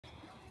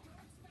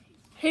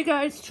Hey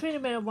guys,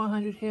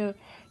 TrinaMan100 here.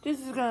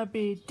 This is gonna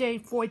be day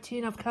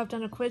 14 of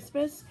Countdown to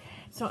Christmas.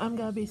 So I'm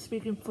gonna be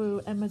speaking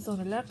through Amazon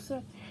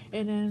Alexa,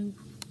 and then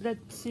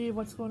let's see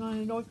what's going on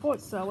in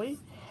Northport, shall we?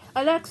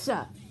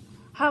 Alexa,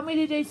 how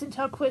many days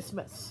until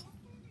Christmas?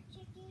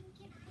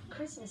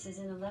 Christmas is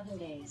in 11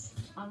 days,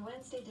 on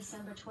Wednesday,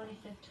 December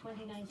 25th,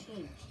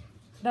 2019.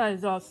 That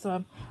is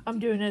awesome. I'm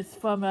doing this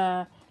from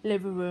a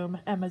living room,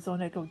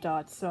 Amazon Echo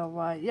Dot.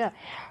 So yeah,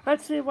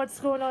 let's see what's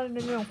going on in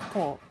the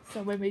Northport.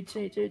 So let me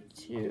change it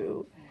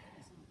to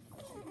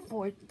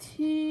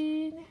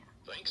 14.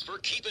 Thanks for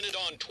keeping it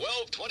on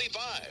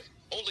 12/25.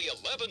 Only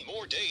 11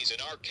 more days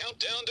in our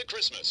countdown to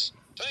Christmas.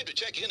 Time to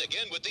check in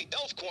again with the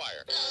Elf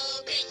Choir.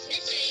 Oh,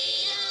 Christmas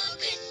tree, oh,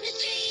 Christmas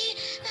tree,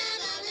 la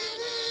la la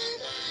la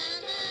la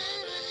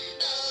la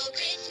la. Oh,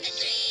 Christmas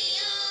tree,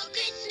 oh,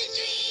 Christmas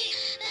tree,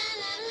 la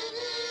la la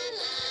la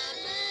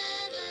la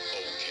la.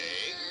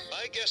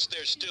 Okay, I guess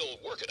they're still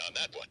working on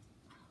that one.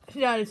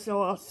 That is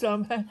so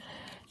awesome.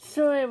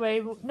 So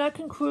anyway, that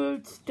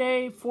concludes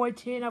day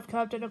 14 of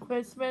Countdown to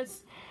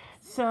Christmas.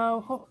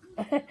 So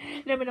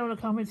let me know in the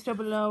comments down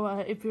below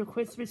if you're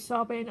Christmas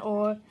shopping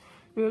or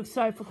you're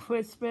excited for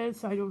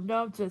Christmas. I don't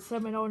know. Just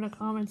let me know in the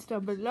comments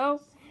down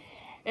below.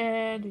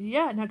 And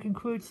yeah, that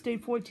concludes day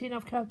 14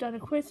 of Countdown to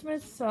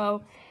Christmas.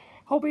 So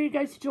hope you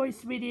guys enjoyed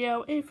this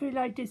video. If you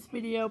like this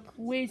video,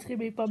 please give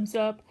me a thumbs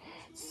up.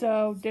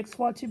 So thanks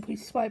for watching.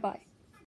 Please bye bye.